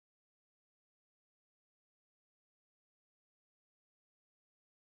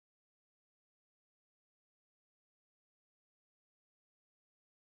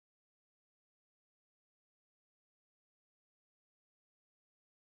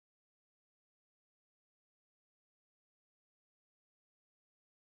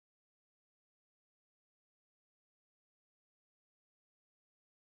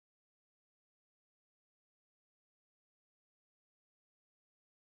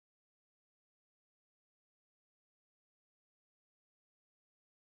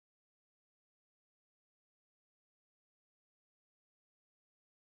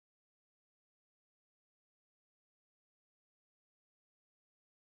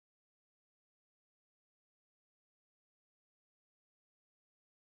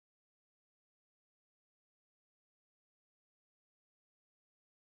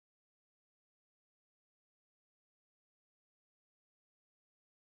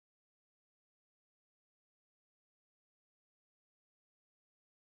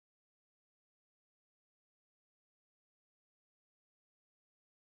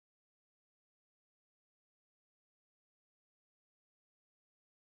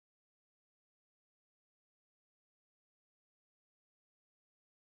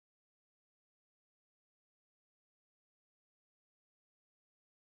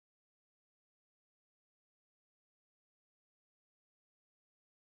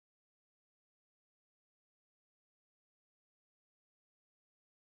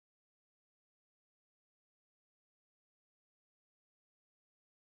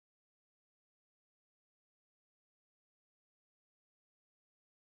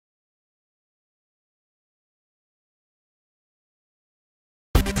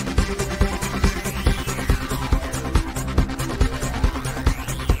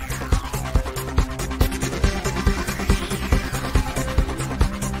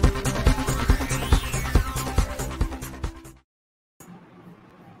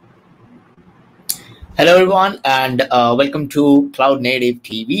Hello everyone and welcome to Cloud Native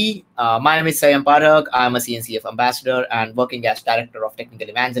TV. My name is Saiyam. I'm a CNCF ambassador and working as Director of Technical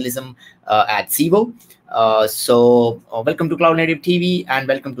Evangelism at CEVO. Welcome to Cloud Native TV and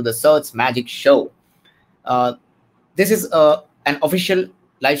welcome to the CERTS Magic Show. This is an official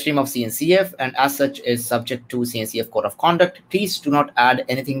live stream of CNCF and as such is subject to CNCF Code of Conduct. Please do not add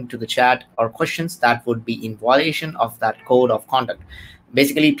anything to the chat or questions that would be in violation of that Code of Conduct.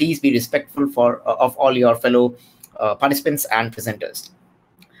 Basically, please be respectful of all your fellow participants and presenters.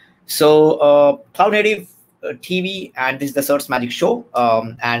 So Cloud Native TV, and this is the CERTS Magic Show,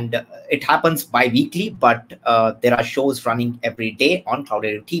 and it happens bi-weekly, but there are shows running every day on Cloud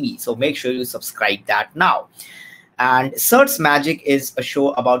Native TV. So make sure you subscribe that now. And CERTS Magic is a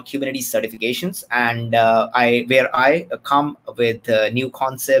show about Kubernetes certifications, and where I come with new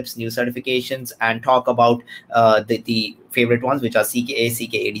concepts, new certifications, and talk about the favorite ones, which are CKA,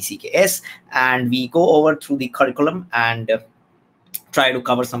 CKAD, CKS, and we go over through the curriculum and try to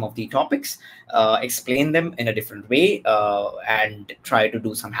cover some of the topics, explain them in a different way, and try to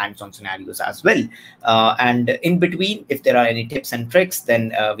do some hands-on scenarios as well. And in between, if there are any tips and tricks,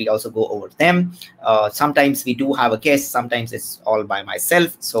 then we also go over them. Sometimes we do have a guest, sometimes it's all by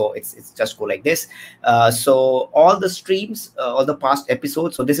myself, so it's just go like this. So all the streams, all the past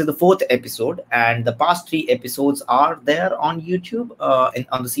episodes, so this is the 4th episode, and the past 3 episodes are there on YouTube,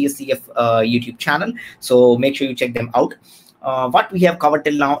 on the CSCF YouTube channel, so make sure you check them out. What we have covered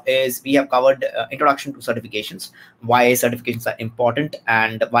till now is we have covered introduction to certifications, why certifications are important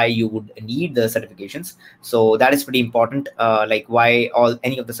and why you would need the certifications. So that is pretty important, like why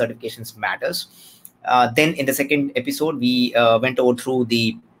any of the certifications matters. Then in the 2nd episode, we went over through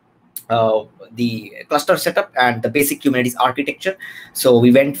the cluster setup and the basic Kubernetes architecture. So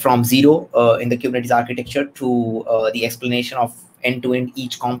we went from zero in the Kubernetes architecture to the explanation of end-to-end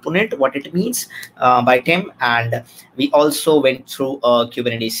each component, what it means by Tim. And we also went through a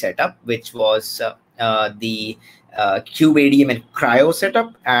Kubernetes setup, which was the kubeadm and cryo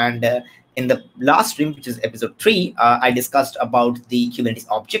setup. And in the last stream, which is episode 3, I discussed about the Kubernetes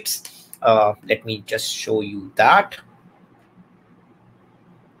objects. Let me just show you that.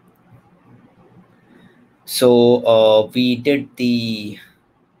 So we did the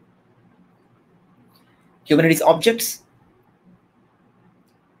Kubernetes objects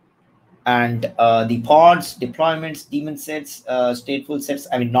and the pods, deployments, daemon sets, stateful sets.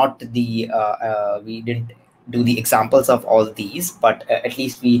 I mean, not the we didn't do the examples of all these, but at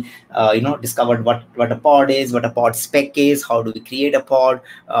least we discovered what a pod is, what a pod spec is, how do we create a pod,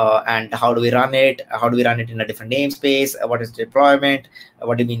 and how do we run it, in a different namespace, what is deployment,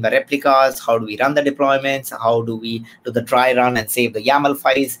 what do you mean by replicas, how do we run the deployments, how do we do the try run and save the YAML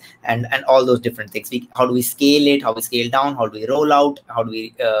files, and all those different things. How do we scale it, how we scale down, how do we roll out, how do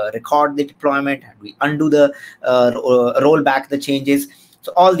we record the deployment, how do we undo the roll back the changes.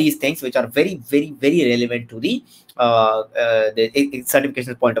 So all these things, which are very, very, very relevant to the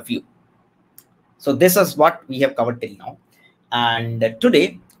certification point of view. So this is what we have covered till now. And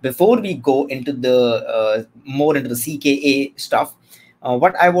today, before we go into the more into the CKA stuff,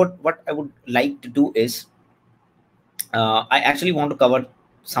 what I would like to do is I actually want to cover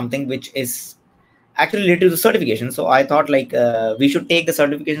something which is actually related to the certification. So I thought like we should take the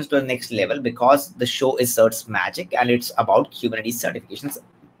certifications to the next level, because the show is CERTS Magic and it's about Kubernetes certifications.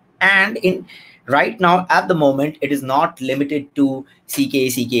 And right now, at the moment, it is not limited to CKA,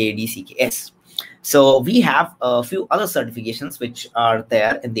 CKAD, CKS. So we have a few other certifications which are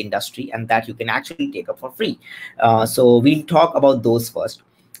there in the industry and that you can actually take up for free. So we'll talk about those first.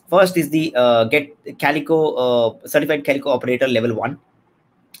 First is the Get Calico Certified Calico Operator Level 1.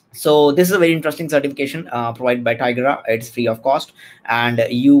 So this is a very interesting certification provided by Tigera. It's free of cost, and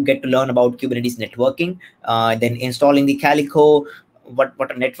you get to learn about Kubernetes networking, then installing the Calico,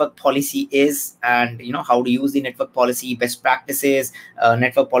 what a network policy is, and how to use the network policy, best practices,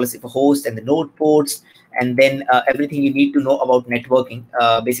 network policy for hosts and the node ports, and then everything you need to know about networking.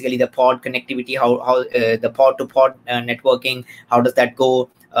 Basically, the pod connectivity, how the pod to pod networking, how does that go?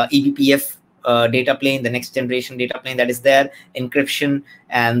 eBPF data plane, the next generation data plane that is there, encryption,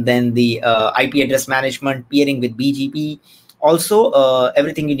 and then the IP address management, peering with BGP. Also,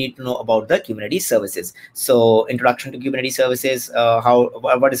 everything you need to know about the Kubernetes services. So introduction to Kubernetes services,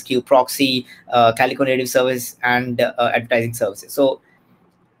 what is kubeproxy, Calico native service, and advertising services. So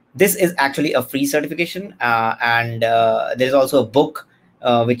this is actually a free certification, and there's also a book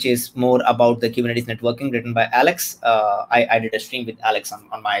which is more about the Kubernetes networking, written by Alex. I did a stream with Alex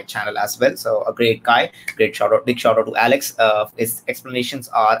on my channel as well. So a great guy, big shout out to Alex. His explanations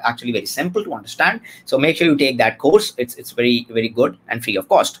are actually very simple to understand. So make sure you take that course. It's very, very good and free of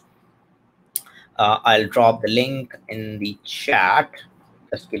cost. I'll drop the link in the chat.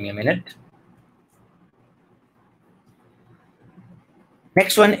 Just give me a minute.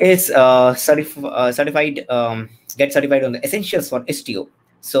 Next one is certified. Get certified on the essentials for Istio.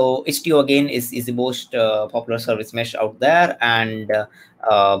 So Istio again is the most popular service mesh out there, and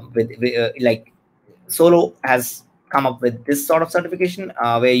like Solo has come up with this sort of certification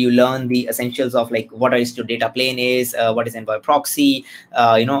where you learn the essentials of like what Istio data plane is, what is envoy proxy,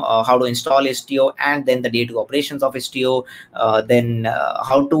 how to install Istio, and then the day-to operations of Istio, then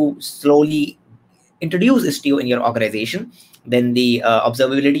how to slowly introduce Istio in your organization, then the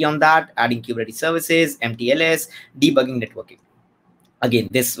observability on that, adding Kubernetes services, MTLS, debugging networking. Again,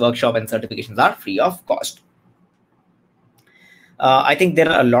 this workshop and certifications are free of cost. I think there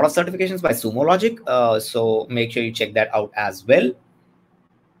are a lot of certifications by Sumo Logic, so make sure you check that out as well.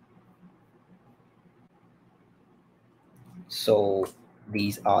 So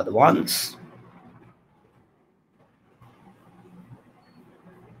these are the ones.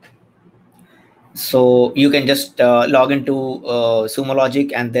 So you can just log into Sumo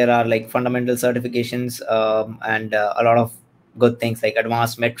Logic, and there are like fundamental certifications and a lot of good things like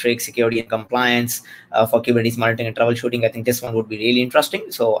advanced metrics, security and compliance for Kubernetes monitoring and troubleshooting. I think this one would be really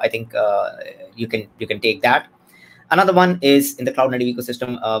interesting. So I think you can take that. Another one is in the cloud native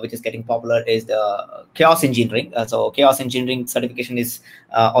ecosystem, which is getting popular, is the chaos engineering. So chaos engineering certification is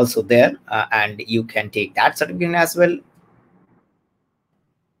also there, and you can take that certification as well.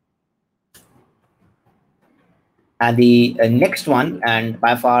 And the next one, and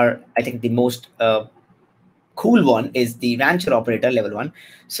by far, I think the most cool one, is the Rancher operator level 1.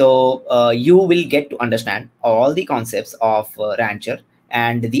 So you will get to understand all the concepts of Rancher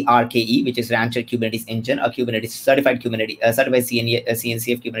and the RKE, which is Rancher Kubernetes Engine, a Kubernetes certified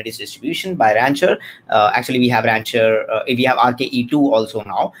CNCF Kubernetes distribution by Rancher. Actually, we have Rancher, we have RKE2 also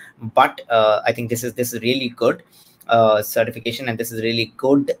now, but I think this is really good certification, and this is really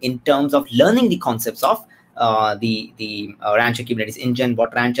good in terms of learning the concepts of the Rancher Kubernetes engine,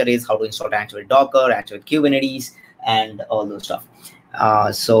 what Rancher is, how to install Rancher with Docker, Rancher with Kubernetes, and all those stuff.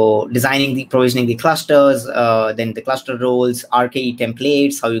 So designing the provisioning the clusters, then the cluster roles, RKE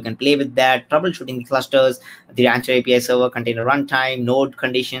templates, how you can play with that, troubleshooting the clusters, the Rancher API server, container runtime, node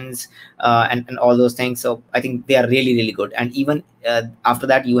conditions, and all those things. So I think they are really good. And even after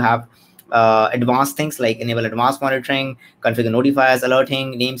that, you have advanced things like enable advanced monitoring, configure notifiers,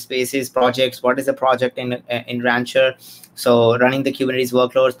 alerting, namespaces, projects. What is a project in Rancher? So running the Kubernetes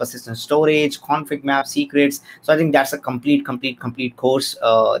workloads, persistent storage, config map, secrets. So I think that's a complete course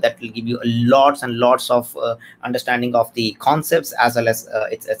that will give you lots and lots of understanding of the concepts, as well as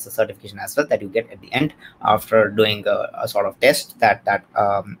it's a certification as well that you get at the end after doing a sort of test that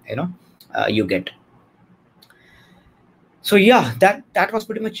you get. So yeah, that was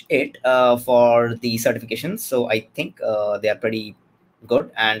pretty much it for the certifications. So I think they are pretty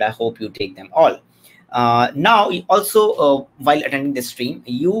good, and I hope you take them all. Now, also, while attending this stream,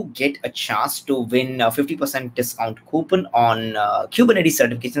 you get a chance to win a 50% discount coupon on Kubernetes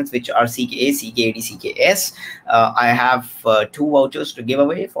certifications, which are CKA, CKAD, CKS. I have 2 vouchers to give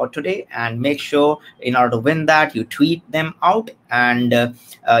away for today, and make sure in order to win that, you tweet them out, and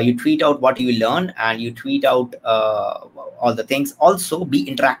you tweet out what you learn, and you tweet out all the things. Also, be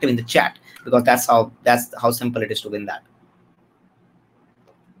interactive in the chat, because that's how simple it is to win that.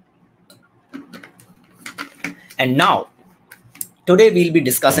 And now, today we'll be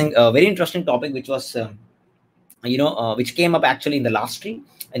discussing a very interesting topic, which was, which came up actually in the last stream,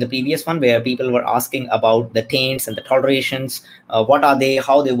 in the previous one, where people were asking about the taints and the tolerations. What are they,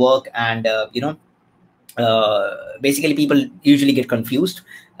 how they work, and basically people usually get confused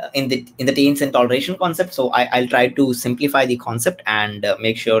in the taints and toleration concept. So I'll try to simplify the concept and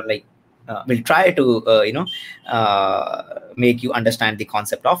make sure, like, we'll try to make you understand the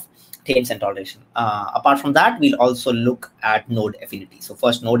concept of taints and toleration. Apart from that, we'll also look at node affinity. So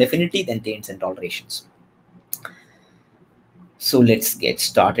first node affinity, then taints and tolerations. So let's get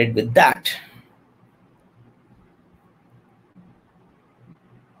started with that.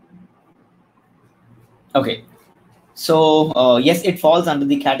 Okay. So yes, it falls under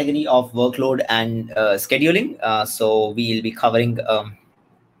the category of workload and scheduling. So we'll be covering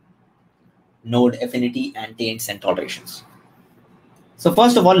node affinity and taints and tolerations. So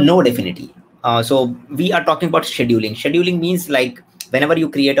first of all, node affinity. So we are talking about scheduling. Scheduling means, like, whenever you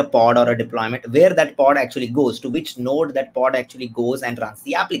create a pod or a deployment, where that pod actually goes, to which node that pod actually goes and runs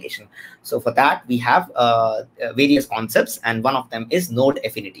the application. So for that, we have various concepts, and one of them is node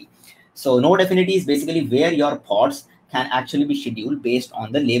affinity. So node affinity is basically where your pods can actually be scheduled based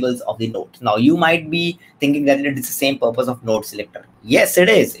on the labels of the node. Now, you might be thinking that it is the same purpose of node selector. Yes, it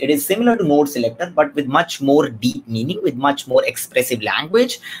is. It is similar to node selector, but with much more deep meaning, with much more expressive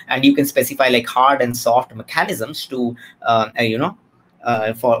language, and you can specify like hard and soft mechanisms to,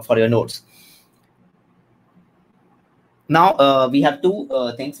 for your nodes. Now, we have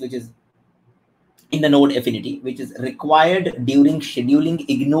two things, which is in the node affinity, which is required during scheduling,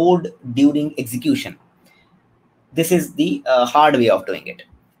 ignored during execution. This is the hard way of doing it.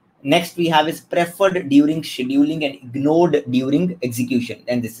 Next we have is preferred during scheduling and ignored during execution.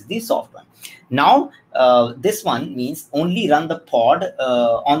 And this is the soft one. Now, this one means only run the pod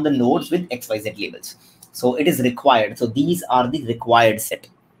on the nodes with XYZ labels. So it is required. So these are the required set.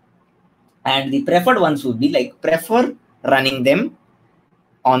 And the preferred ones would be like prefer running them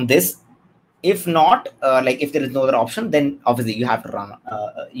on this. If not, like if there is no other option, then obviously you have to run,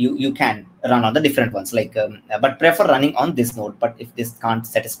 you can run on the different ones, like, but prefer running on this node. But if this can't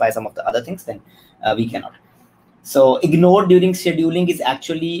satisfy some of the other things, then we cannot. So ignore during scheduling is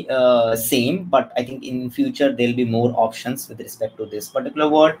actually same, but I think in future there'll be more options with respect to this particular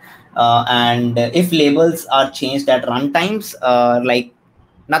word. And if labels are changed at runtimes, like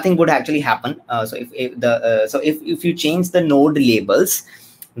nothing would actually happen. So if you change the node labels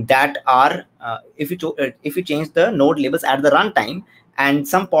that are if you change the node labels at the runtime and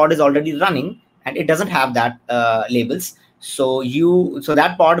some pod is already running and it doesn't have that labels, so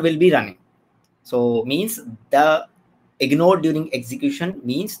that pod will be running. So means the ignore during execution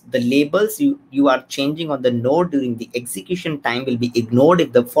means the labels you are changing on the node during the execution time will be ignored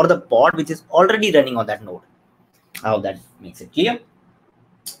for the pod which is already running on that node. I hope that makes it clear.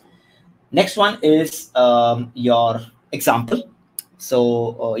 Next one is your example.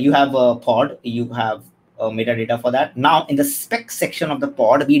 So you have a pod, you have metadata for that. Now in the spec section of the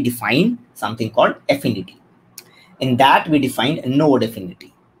pod, we define something called affinity. In that we define node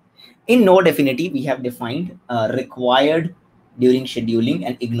affinity. In node affinity, we have defined required during scheduling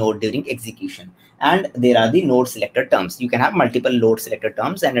and ignored during execution. And there are the node selector terms. You can have multiple node selector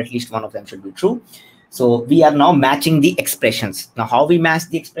terms and at least one of them should be true. So we are now matching the expressions. Now how we match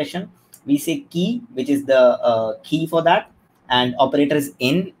the expression? We say key, which is the key for that, and operator is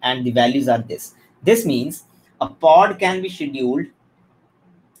in, and the values are this. This means a pod can be scheduled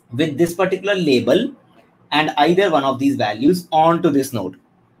with this particular label and either one of these values onto this node.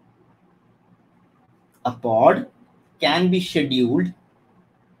 A pod can be scheduled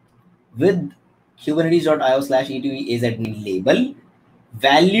with kubernetes.io/etv label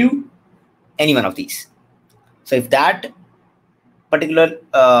value any one of these. So if that particular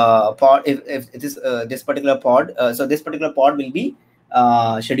pod, if it is this particular pod, so this particular pod will be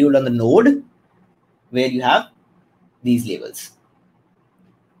scheduled on the node where you have these labels.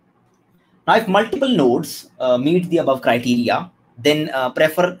 Now, if multiple nodes meet the above criteria, then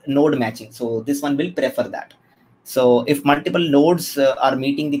prefer node matching. So this one will prefer that. So if multiple nodes are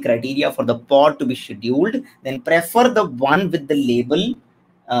meeting the criteria for the pod to be scheduled, then prefer the one with the label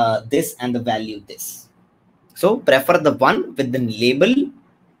this and the value this. So prefer the one with the label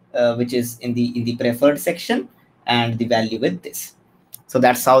which is in the preferred section and the value with this. So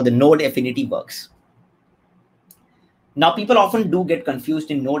that's how the node affinity works. Now people often do get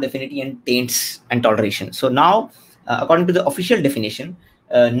confused in node affinity and taints and toleration. So now according to the official definition,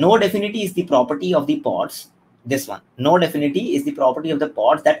 node affinity is the property of the pods. This one, node affinity is the property of the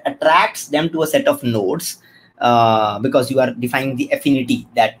pods that attracts them to a set of nodes because you are defining the affinity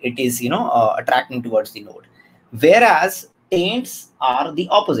that it is attracting towards the node. Whereas taints are the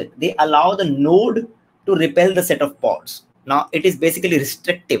opposite. They allow the node to repel the set of pods. Now it is basically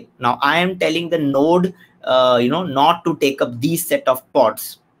restrictive. Now I am telling the node not to take up these set of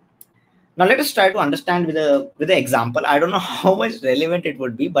pods. Now let us try to understand with the example. I don't know how much relevant it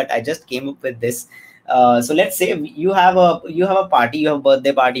would be, but I just came up with this. So let's say you have a party, you have a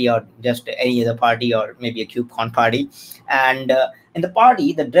birthday party or just any other party or maybe a KubeCon party, and in the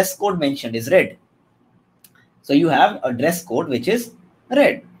party the dress code mentioned is red. So you have a dress code which is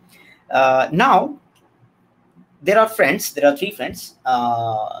red. Now there are friends. There are 3 friends,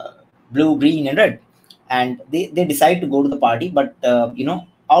 blue, green, and red, and they decide to go to the party. But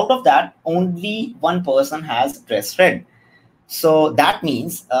out of that, only one person has dress red. So that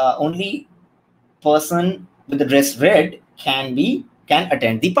means only person with the dress red can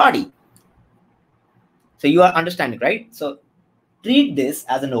attend the party. So you are understanding, right? So treat this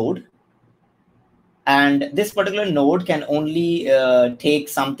as a node. And this particular node can only take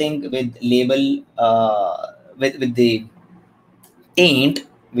something with label with the taint,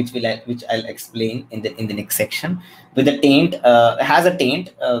 which I'll explain in the next section. With the taint has a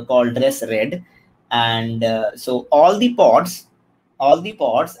taint called dress red, And so all the pods,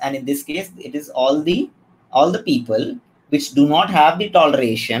 and in this case it is all the people which do not have the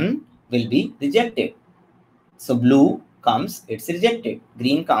toleration will be rejected. So blue comes, it's rejected.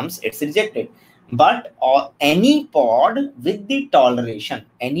 Green comes, it's rejected. But any pod with the toleration,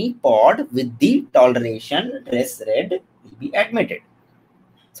 dress red will be admitted.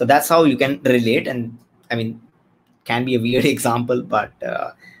 So that's how you can relate. And I mean, can be a weird example, but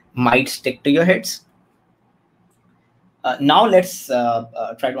might stick to your heads. Now let's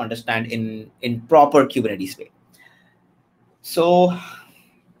try to understand in proper Kubernetes way. So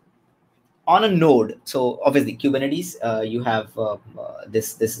on a node, so obviously Kubernetes, you have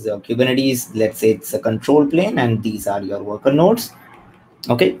this is a Kubernetes. Let's say it's a control plane, and these are your worker nodes.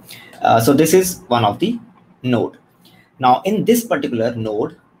 Okay, so this is one of the node. Now in this particular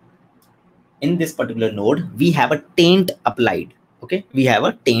node, we have a taint applied. Okay, we have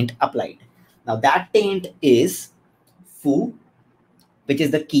a taint applied. Now that taint is foo, which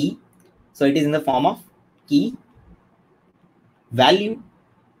is the key. So it is in the form of key, value,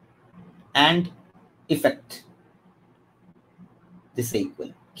 and effect. This is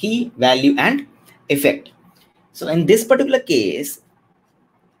equal key, value, and effect. So in this particular case,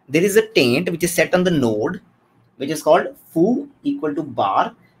 there is a taint which is set on the node, which is called foo equal to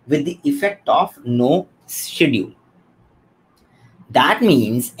bar with the effect of no schedule. That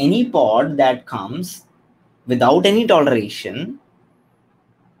means any pod that comes without any toleration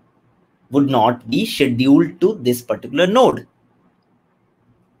would not be scheduled to this particular node.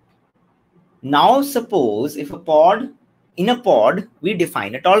 Now suppose if in a pod we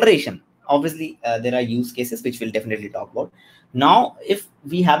define a toleration. Obviously there are use cases which we'll definitely talk about. Now if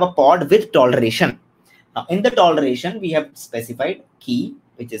we have a pod with toleration, now in the toleration we have specified key,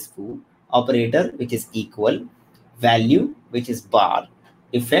 which is foo, operator, which is equal, value, which is bar,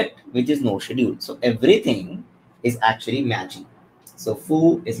 effect, which is no schedule. So everything is actually matching. So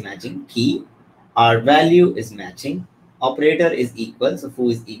foo is matching key, our value is matching, operator is equal, so foo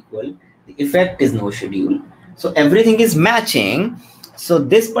is equal, the effect is no schedule. So everything is matching. So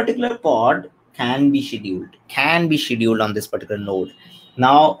this particular pod can be scheduled on this particular node.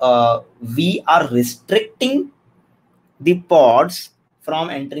 Now we are restricting the pods from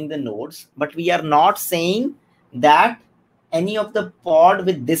entering the nodes, but we are not saying that any of the pod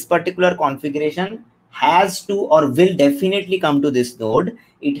with this particular configuration has to or will definitely come to this node.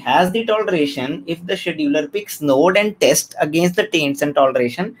 It has the toleration. If the scheduler picks node and test against the taints and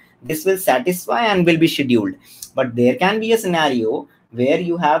toleration, this will satisfy and will be scheduled. But there can be a scenario where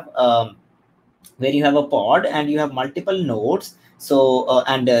you have a pod and you have multiple nodes. So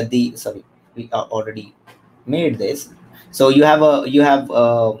we already made this. So you have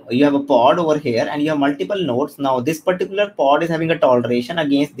a pod over here and you have multiple nodes. Now this particular pod is having a toleration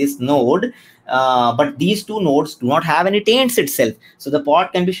against this node, but these two nodes do not have any taints itself. So the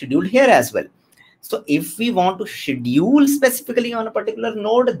pod can be scheduled here as well. So if we want to schedule specifically on a particular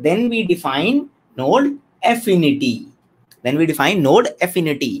node, then we define node affinity. Now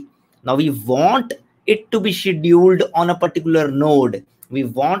we want it to be scheduled on a particular node.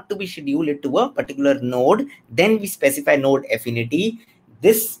 Then we specify node affinity.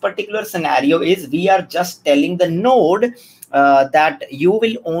 This particular scenario is we are just telling the node that you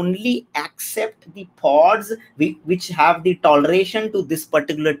will only accept the pods which have the toleration to this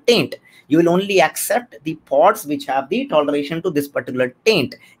particular taint. You will only accept the pods which have the toleration to this particular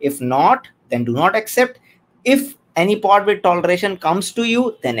taint. If not, then do not accept. If any pod with toleration comes to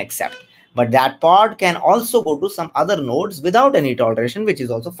you, then accept. But that pod can also go to some other nodes without any toleration, which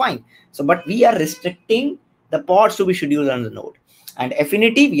is also fine. So, but we are restricting the pods to be scheduled on the node. And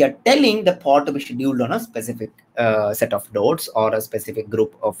affinity, we are telling the pod to be scheduled on a specific set of nodes or a specific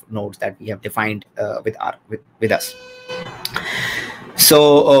group of nodes that we have defined with us.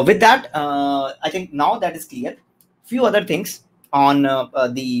 So with that, I think now that is clear. Few other things on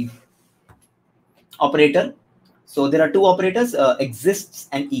the operator. So there are two operators, exists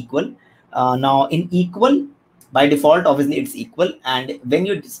and equal. Now in equal, by default, obviously it's equal. And when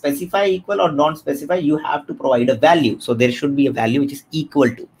you specify equal or don't specify, you have to provide a value. So there should be a value which is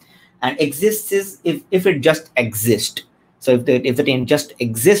equal to. And exists is if it just exists. So if the taint just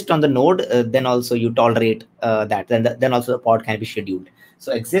exists on the node, then also you tolerate that. Then also the pod can be scheduled.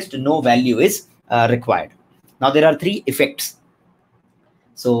 So exist, no value is required. Now there are three effects.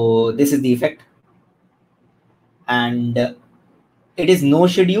 So this is the effect. And it is no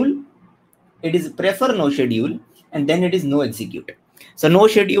schedule. It is prefer no schedule, and then it is no execute. So no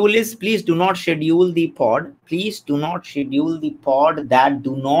schedule is please do not schedule the pod. Please do not schedule the pod that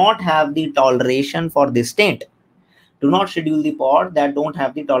do not have the toleration for this taint. Do not schedule the pod that don't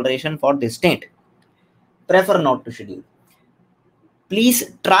have the toleration for this taint. prefer not to schedule. Please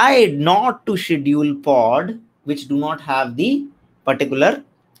try not to schedule pod which do not have the particular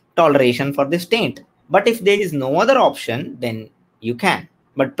toleration for this taint. But if there is no other option, then you can,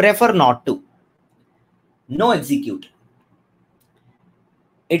 but prefer not to. No execute.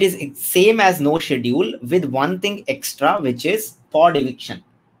 It is same as no schedule with one thing extra, which is pod eviction.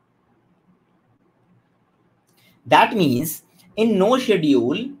 That means in no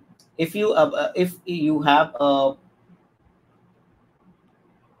schedule, if you have a,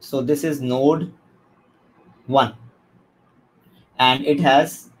 so this is node 1 and it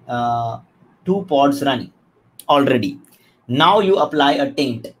has 2 pods running already. Now you apply a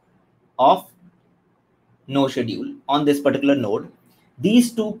taint of no schedule on this particular node.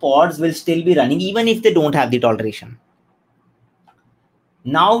 These 2 pods will still be running even if they don't have the toleration.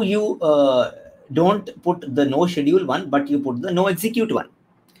 Now you don't put the no schedule one, but you put the no execute one.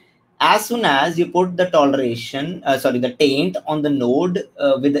 As soon as you put the toleration, the taint on the node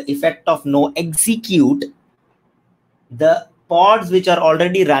with the effect of no execute, the pods which are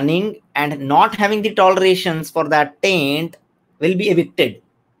already running and not having the tolerations for that taint will be evicted.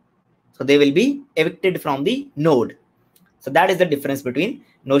 So they will be evicted from the node. So that is the difference between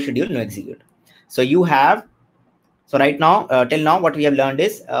no schedule, no execute. So you have, so right now, till now, what we have learned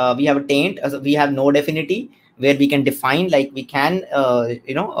is we have a taint, we have node affinity where we can define, like we can,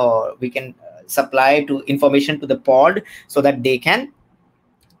 we can supply to information to the pod so that they can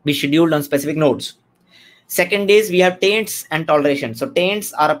be scheduled on specific nodes. Second is we have taints and toleration. So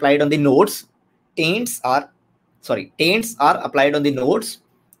taints are applied on the nodes. Taints are applied on the nodes,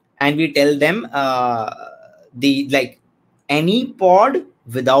 and we tell them any pod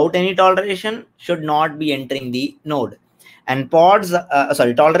without any toleration should not be entering the node, and pods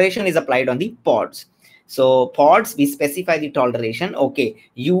toleration is applied on the pods. So pods, we specify the toleration. Okay,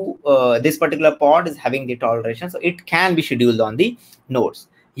 this particular pod is having the toleration, so it can be scheduled on the nodes.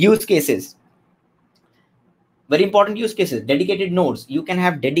 Use cases, very important use cases. Dedicated nodes, you can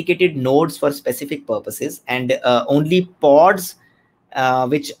have dedicated nodes for specific purposes, and only pods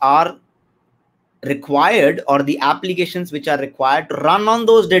which are required, or the applications which are required to run on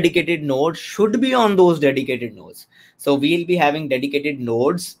those dedicated nodes should be on those dedicated nodes. So we'll be having dedicated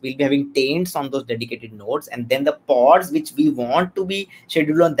nodes, we'll be having taints on those dedicated nodes, and then the pods which we want to be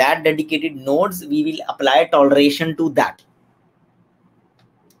scheduled on that dedicated nodes, we will apply toleration to that.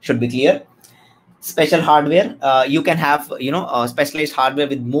 Should be clear. Special hardware, you can have specialized hardware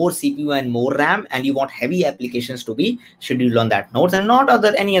with more CPU and more RAM, and you want heavy applications to be scheduled on that nodes and not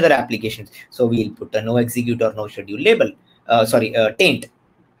any other applications. So we'll put a no execute or no schedule label, taint.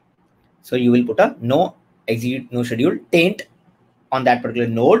 So you will put a no execute, no schedule taint on that particular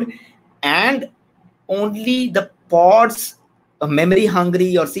node, and only the pods, memory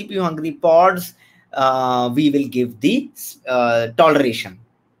hungry or CPU hungry pods, we will give the toleration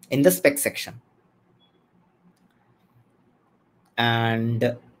in the spec section.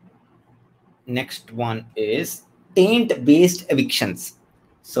 And next one is taint based evictions.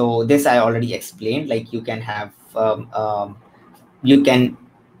 So this I already explained, like you can have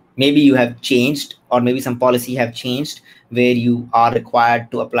maybe you have changed, or maybe some policy have changed where you are required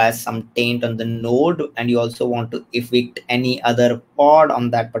to apply some taint on the node, and you also want to evict any other pod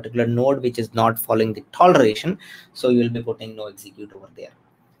on that particular node which is not following the toleration. So you will be putting no execute over there.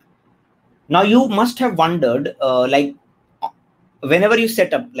 Now you must have wondered, whenever you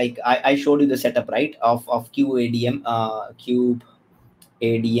set up, like I showed you the setup, right, of QADM, cube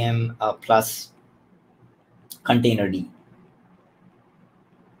ADM plus container D.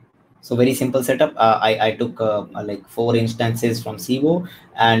 So very simple setup. I took like 4 instances from CEVO,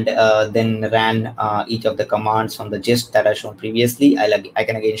 and then ran each of the commands from the gist that I shown previously. I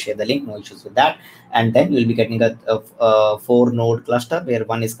can again share the link, no issues with that. And then you'll be getting a 4 node cluster where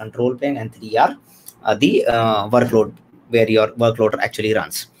 1 is control plane and 3 are the workload, where your workload actually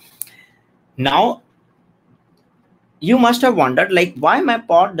runs. Now, you must have wondered, like, why my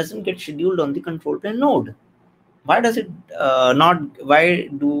pod doesn't get scheduled on the control plane node? Why does it why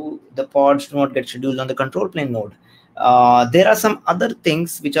do the pods not get scheduled on the control plane node? There are some other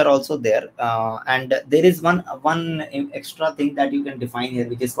things which are also there, and there is one extra thing that you can define here,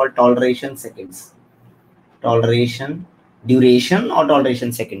 which is called toleration seconds. Toleration duration or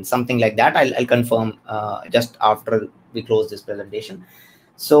toleration seconds, something like that. I'll confirm just after we close this presentation.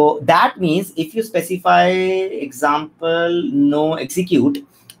 So that means if you specify example no execute,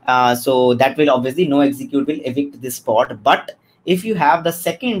 so that will obviously no execute will evict this pod. But if you have the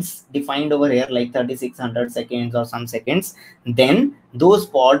seconds defined over here, like 3600 seconds or some seconds, then those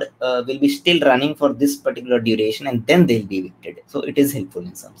pod will be still running for this particular duration, and then they'll be evicted. So it is helpful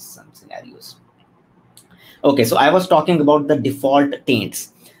in some scenarios. Okay, so I was talking about the default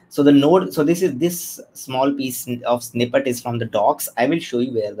taints. So the node, so this small piece of snippet is from the docs. I will show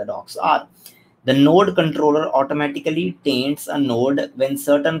you where the docs are. The node controller automatically taints a node when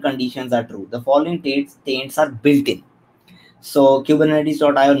certain conditions are true. The following taints are built in. So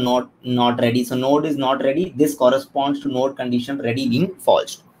kubernetes.io not ready. So node is not ready. This corresponds to node condition ready being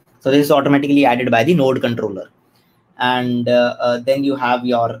false. So this is automatically added by the node controller. And then you have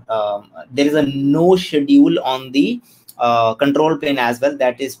your there is a no schedule on the control plane as well,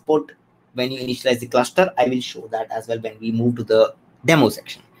 that is put when you initialize the cluster. I will show that as well when we move to the demo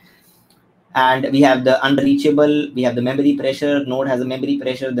section. And we have the unreachable, we have the memory pressure. Node has a memory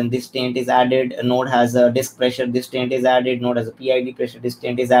pressure, then this taint is added. A node has a disk pressure, this taint is added. Node has a PID pressure, this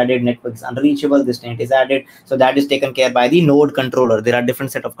taint is added. Network is unreachable, this taint is added. So that is taken care by the node controller. There are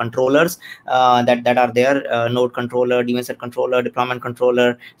different set of controllers that are there. Node controller, daemon set controller, deployment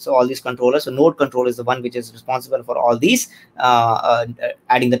controller. So all these controllers. So node controller is the one which is responsible for all these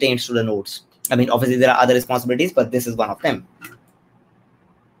adding the taints to the nodes. I mean, obviously there are other responsibilities, but this is one of them.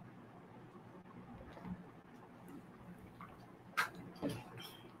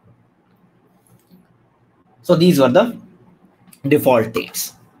 So these were the default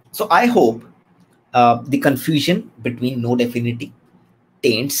taints. So I hope the confusion between node affinity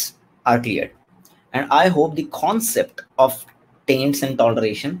taints are cleared. And I hope the concept of taints and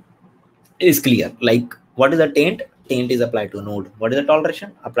toleration is clear. Like, what is a taint? Taint is applied to a node. What is a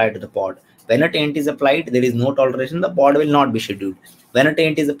toleration? Applied to the pod. When a taint is applied, there is no toleration, the pod will not be scheduled. When a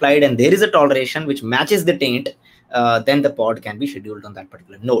taint is applied and there is a toleration which matches the taint, then the pod can be scheduled on that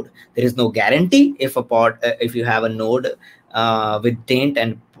particular node. There is no guarantee if a pod, if you have a node with taint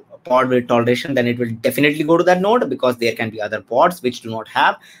and pod with toleration, then it will definitely go to that node, because there can be other pods which do not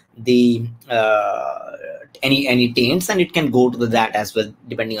have the any taints, and it can go to that as well,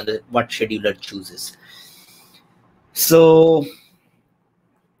 depending on the what scheduler chooses. So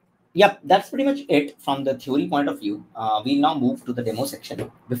yep, that's pretty much it from the theory point of view. We'll now move to the demo section.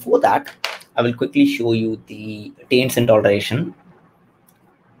 Before that, I will quickly show you the taints and toleration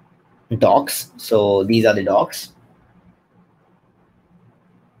docs. So these are the docs.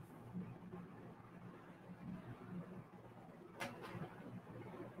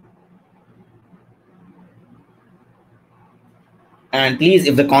 And please,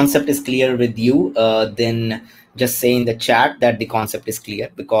 if the concept is clear with you, then just say in the chat that the concept is clear,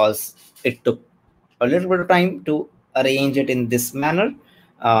 because it took a little bit of time to arrange it in this manner.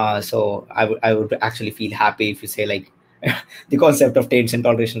 So I would actually feel happy if you say like the concept of taints and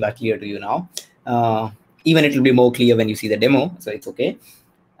toleration are clear to you now. Even it will be more clear when you see the demo, so it's okay.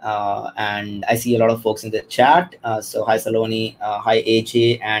 And I see a lot of folks in the chat. So hi Saloni, hi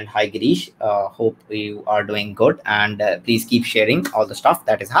AJ, and hi Girish. Hope you are doing good, and please keep sharing all the stuff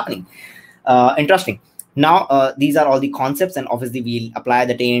that is happening. Interesting. Now, these are all the concepts, and obviously we'll apply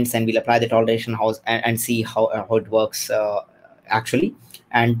the taints and we'll apply the toleration house and see how it works actually.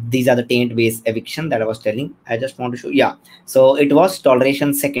 And these are the taint-based eviction that I was telling. I just want to show. Yeah. So it was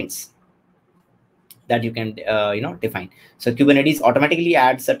toleration seconds that you can define. So Kubernetes automatically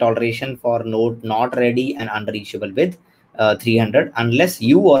adds a toleration for node not ready and unreachable with 300, unless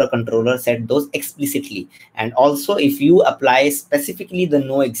you or a controller set those explicitly. And also, if you apply specifically the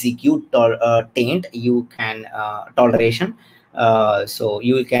no execute taint, you can toleration. So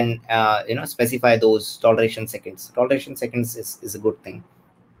you can specify those toleration seconds. Toleration seconds is a good thing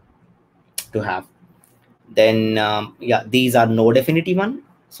to have. Then yeah, these are node affinity one.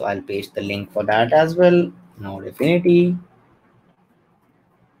 So I'll paste the link for that as well. Node affinity.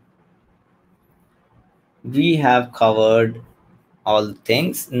 We have covered all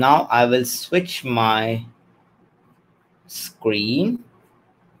things. Now I will switch my screen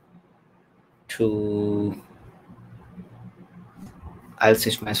to, I'll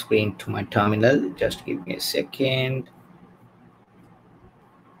switch my screen to my terminal. Just give me a second.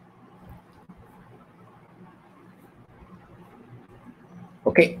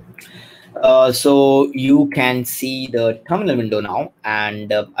 Okay. So you can see the terminal window now,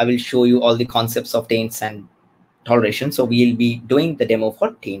 and I will show you all the concepts of taints and toleration. So we'll be doing the demo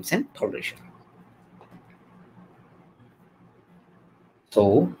for taints and toleration.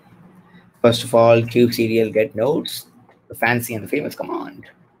 So first of all, kubectl get nodes, the fancy and the famous command.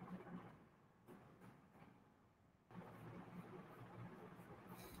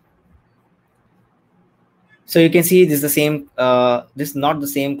 So you can see this is the same, this is not the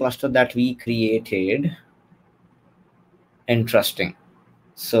same cluster that we created. Interesting.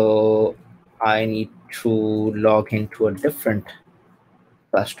 So I need to log into a different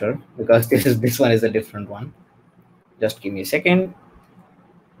cluster, because this one is a different one. Just give me a second.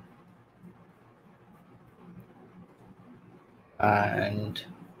 And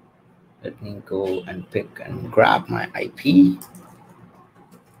let me go and pick and grab my IP.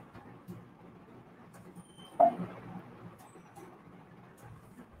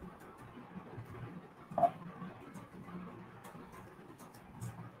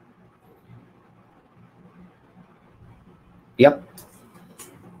 Yep.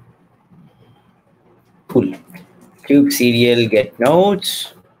 Cool. Cube serial get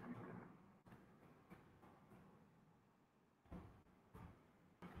nodes.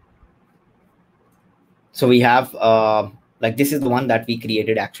 So we have like this is the one that we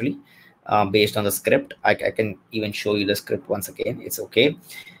created actually based on the script. I can even show you the script once again. It's okay.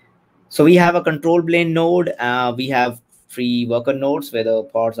 So we have a control plane node. We have free worker nodes where the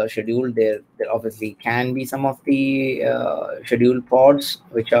pods are scheduled. There obviously can be some of the scheduled pods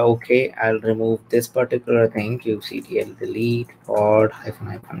which are okay. I'll remove this particular thing. kubectl delete pod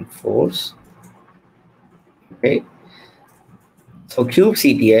 -- force. Okay. So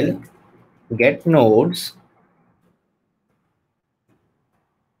kubectl get nodes.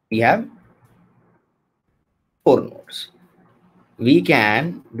 We have 4 nodes. We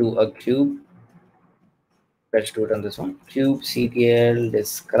can do a cube. Let's do it on this one. kubectl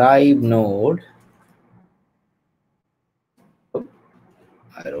describe node. Oh,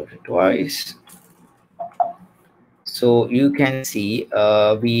 I wrote it twice. So you can see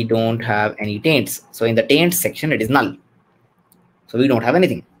we don't have any taints. So in the taint section, it is null. So we don't have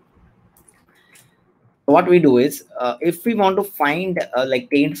anything. So what we do is if we want to find like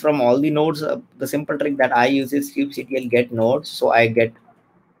taints from all the nodes, the simple trick that I use is kubectl get nodes. So I get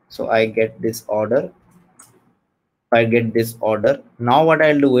this order. I get this order. Now what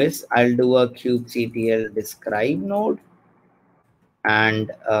I'll do is I'll do a kubectl describe node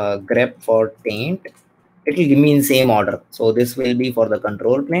and grep for taint. It will give me in same order. So this will be for the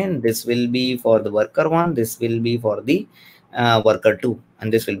control plane. This will be for the worker 1. This will be for the worker 2.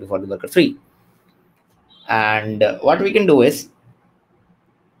 And this will be for the worker 3. And what we can do is,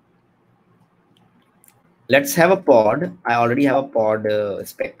 let's have a pod. I already have a pod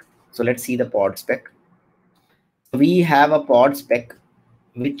spec. So let's see the pod spec. We have a pod spec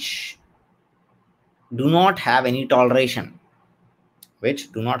which do not have any toleration.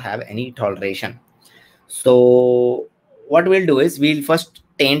 So what we'll do is we'll first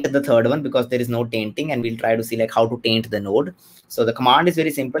taint the third one because there is no tainting, and we'll try to see like how to taint the node. So the command is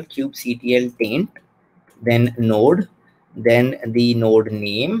very simple: kubectl taint, then node, then the node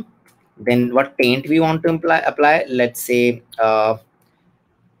name, then what taint we want to apply. Let's say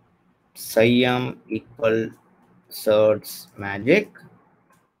Saiyam equal CERTS magic.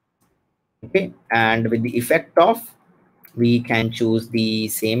 Okay, and with the effect of, we can choose the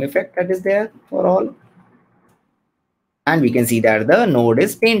same effect that is there for all. And we can see that the node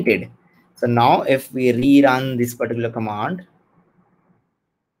is tainted. So now if we rerun this particular command,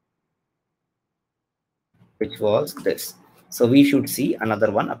 which was this, so we should see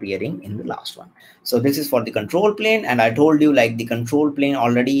another one appearing in the last one. So this is for the control plane, and I told you like the control plane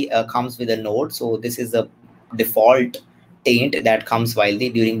already comes with a node. So this is a default taint that comes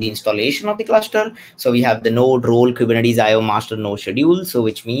during the installation of the cluster. So we have the node role Kubernetes IO master node schedule. So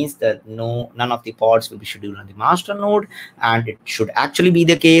which means that none of the pods will be scheduled on the master node, and it should actually be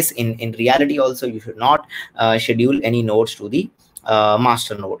the case in reality. Also, you should not schedule any nodes to the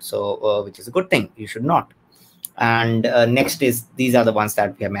master node. So which is a good thing. You should not. And next is, these are the ones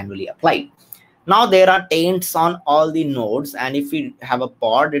that we have manually applied. Now there are taints on all the nodes, and if we have a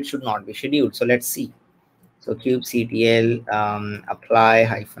pod, it should not be scheduled. So let's see. So kubectl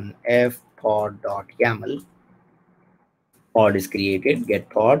apply -f pod.yaml. Pod is created, get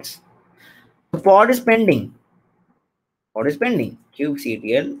pods. The pod is pending.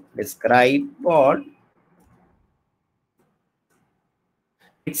 Kubectl describe pod.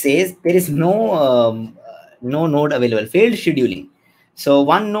 It says there is no node available, failed scheduling. So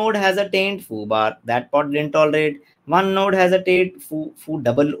one node has a taint foo bar, that pod didn't tolerate. One node has a taint foo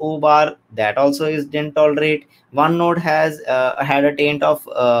double o bar, that also is didn't tolerate. One node has had a taint of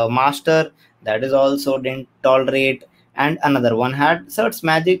master, that is also didn't tolerate. And another one had CERTS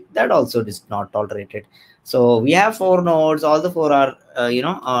magic, that also is not tolerated. So we have 4 nodes, all the 4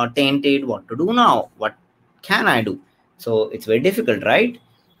 are tainted. What to do now? What can I do? So it's very difficult, right?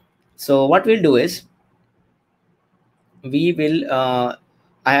 So what we'll do is, we will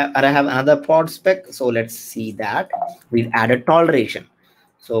I have another pod spec. So let's see that we've added toleration.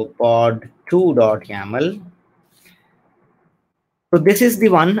 So pod2.yaml. So this is the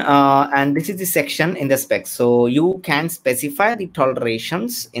one and this is the section in the spec. So you can specify the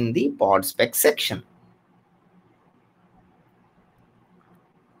tolerations in the pod spec section.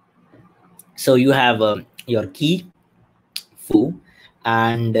 So you have your key foo,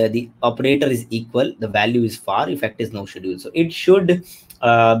 and the operator is equal, the value is far, effect is no schedule. So it should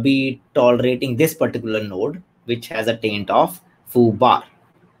be tolerating this particular node, which has a taint of foo bar.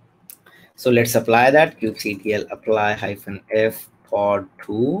 So let's apply that. kubectl apply -f pod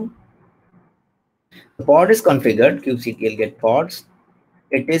 2. The pod is configured. kubectl get pods.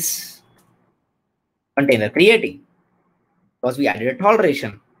 It is container creating because we added a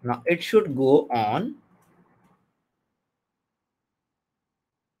toleration. Now it should go on.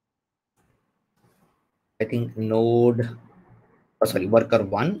 I think node, oh, sorry, worker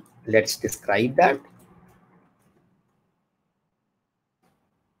 1. Let's describe that.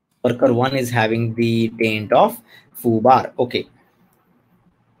 Worker 1 is having the taint of foo bar. Okay.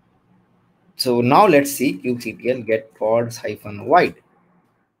 So now let's see kubectl get pods -wide.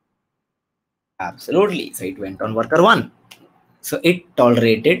 Absolutely. So it went on worker 1. So it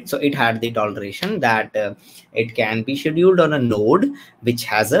tolerated, so it had the toleration that it can be scheduled on a node which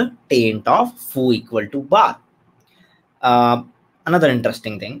has a taint of foo equal to bar. Another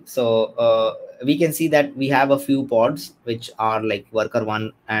interesting thing, so we can see that we have a few pods which are like worker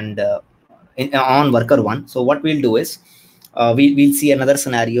 1 and on worker 1. So what we'll do is we'll see another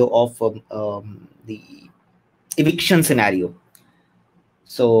scenario of the eviction scenario.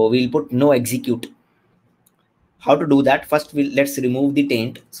 So we'll put no execute. How to do that? First, let's remove the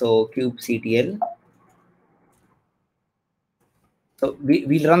taint. So kubectl. So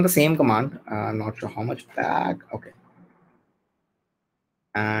we'll run the same command. I'm not sure how much back. Okay.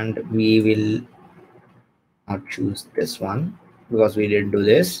 And we will not choose this one because we didn't do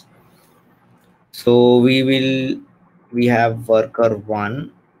this. So we have worker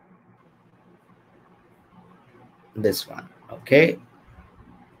 1, this one. Okay.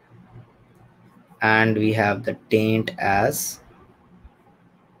 And we have the taint as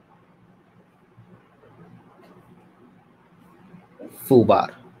foo bar.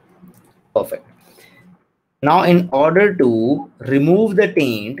 Perfect. Now, in order to remove the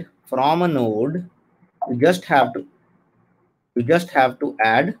taint from a node, you just have to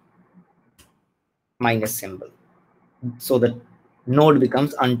add minus symbol, so the node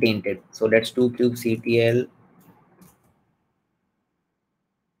becomes untainted. So let's do kubectl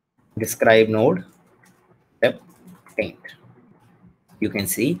describe node step taint. You can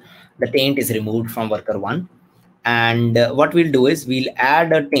see the taint is removed from worker 1, and what we'll do is we'll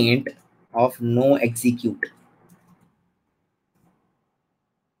add a taint of no execute.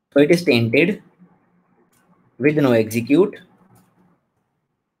 So it is tainted with no execute.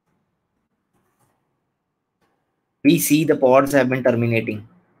 We see the pods have been terminating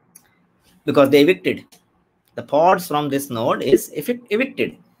because they evicted. The pods from this node is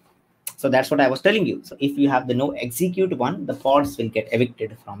evicted. So that's what I was telling you. So if you have the no execute one, the pods will get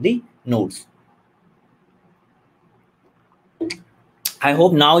evicted from the nodes. I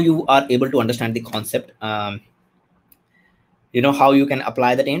hope now you are able to understand the concept. You know how you can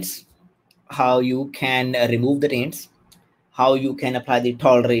apply the taints, how you can remove the taints, how you can apply the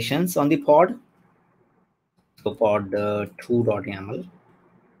tolerations on the pod. So pod 2.yaml.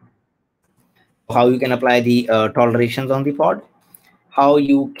 How you can apply the tolerations on the pod, how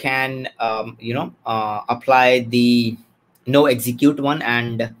you can apply the no execute one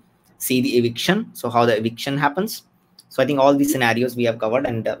and see the eviction, so how the eviction happens. So I think all these scenarios we have covered,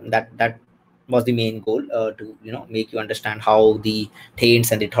 and that was the main goal, to make you understand how the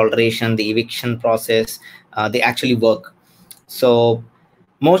taints and the toleration, the eviction process, they actually work. So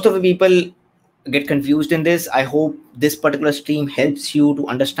most of the people get confused in this. I hope this particular stream helps you to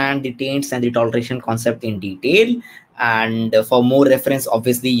understand the taints and the toleration concept in detail. And for more reference,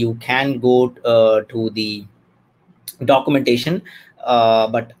 obviously you can go to the documentation,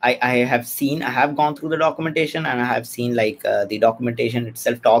 but I have gone through the documentation, and I have seen like the documentation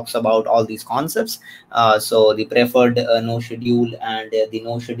itself talks about all these concepts. So the preferred no schedule, and the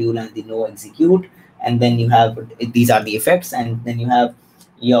no schedule and the no execute, and then you have, these are the effects, and then you have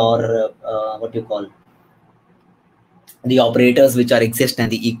your what you call, the operators which are exist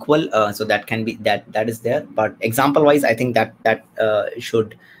and the equal. So that can be, that is there, but example wise I think that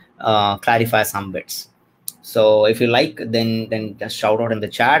should clarify some bits. So if you like, then just shout out in the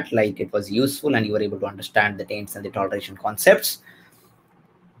chat like it was useful and you were able to understand the taints and the toleration concepts.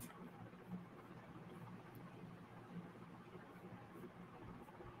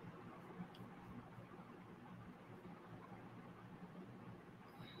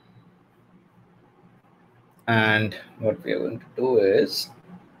 And what we are going to do is,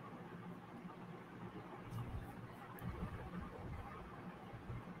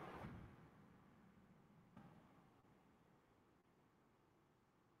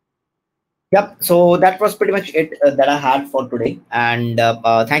 Yep. So that was pretty much it that I had for today. And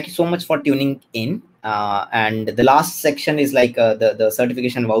thank you so much for tuning in. And the last section is like the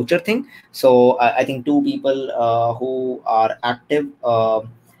certification voucher thing. So I think two people who are active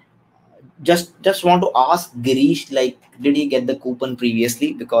just want to ask Girish, like, did he get the coupon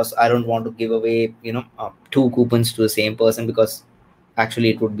previously? Because I don't want to give away, two coupons to the same person, because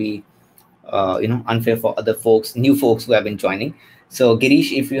actually it would be unfair for other folks, new folks who have been joining. So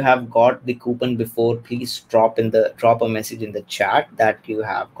Girish, if you have got the coupon before, please drop a message in the chat that you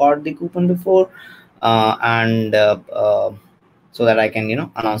have got the coupon before, and so that I can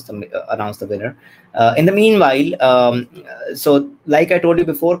announce the winner. In the meanwhile, so like I told you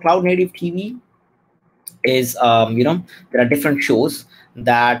before, Cloud Native TV is there are different shows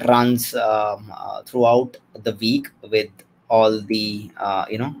that runs throughout the week with all the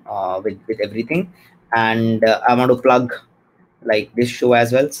with everything. And I want to plug like this show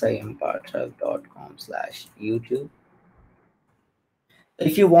as well, saiyamparthak.com/youtube.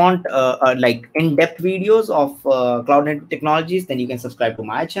 If you want like in-depth videos of cloud native technologies, then you can subscribe to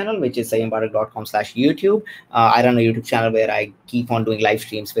my channel, which is saiyamparthak.com/youtube. I run a YouTube channel where I keep on doing live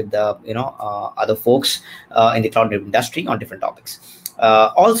streams with the other folks in the cloud native industry on different topics.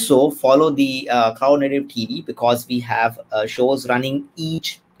 Also follow the Cloud Native TV, because we have shows running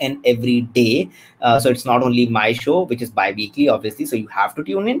each and every day. So it's not only my show, which is bi-weekly, obviously, so you have to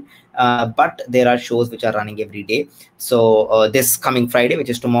tune in, but there are shows which are running every day. So this coming Friday, which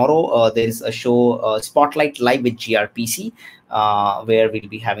is tomorrow, there is a show, Spotlight Live with GRPC, where we'll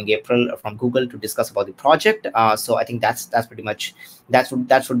be having April from Google to discuss about the project. So I think that's pretty much that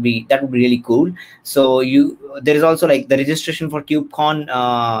would be really cool. So there is also like the registration for KubeCon,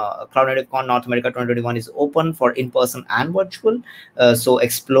 Cloud Native Con North America 2021 is open for in-person and virtual. So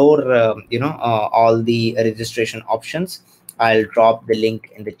explore all the registration options. I'll drop the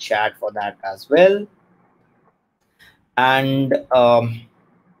link in the chat for that as well. And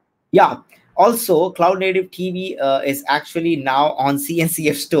yeah, also Cloud Native TV is actually now on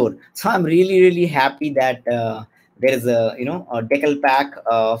CNCF store. So I'm really happy that there is a a decal pack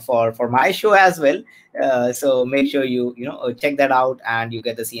for my show as well. So make sure you check that out, and you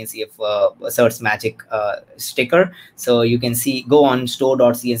get the CNCF CERTS Magic sticker. So you can go on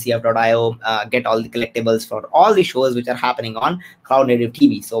store.cncf.io, get all the collectibles for all the shows which are happening on Cloud Native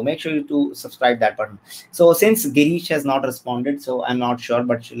TV. So make sure to subscribe that button. So since Girish has not responded, so I'm not sure,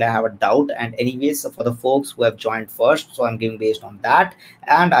 but still I have a doubt. And anyways, for the folks who have joined first, so I'm giving based on that.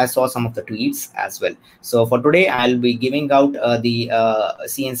 And I saw some of the tweets as well. So for today, I'll be giving out the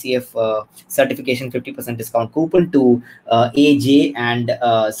CNCF certification 50% discount coupon to AJ and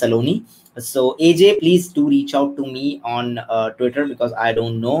Saloni. So AJ, please do reach out to me on Twitter, because I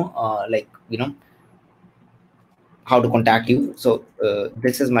don't know how to contact you. So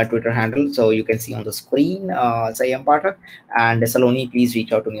this is my Twitter handle, so you can see on the screen, Saiyam Pathak. And Saloni, please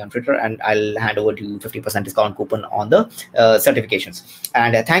reach out to me on Twitter, and I'll hand over to you 50% discount coupon on the certifications.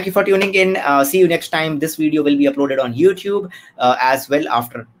 And thank you for tuning in. See you next time. This video will be uploaded on YouTube as well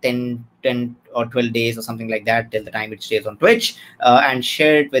after 10 or 12 days or something like that, till the time it stays on Twitch, and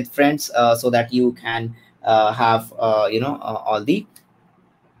share it with friends so that you can have all the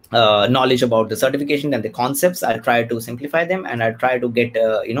knowledge about the certification and the concepts. I'll try to simplify them, and I'll try to get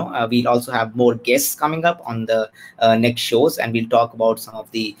we'll also have more guests coming up on the next shows, and we'll talk about some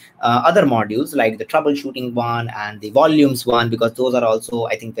of the other modules, like the troubleshooting one and the volumes one, because those are also,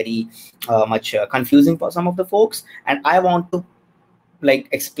 I think, very much confusing for some of the folks. And I want to like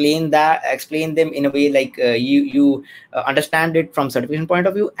explain them in a way like you understand it from certification point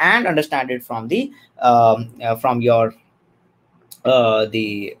of view, and understand it from the from your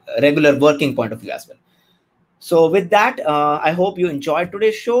the regular working point of view as well. So with that, I hope you enjoyed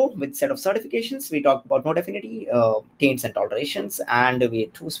today's show with set of certifications. We talked about node affinity, taints and tolerations, and we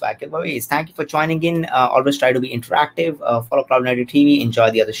had 2 swag giveaways. Thank you for joining in. Always try to be interactive. Follow Cloud Native TV. Enjoy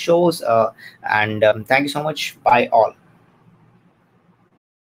the other shows. And thank you so much. Bye all.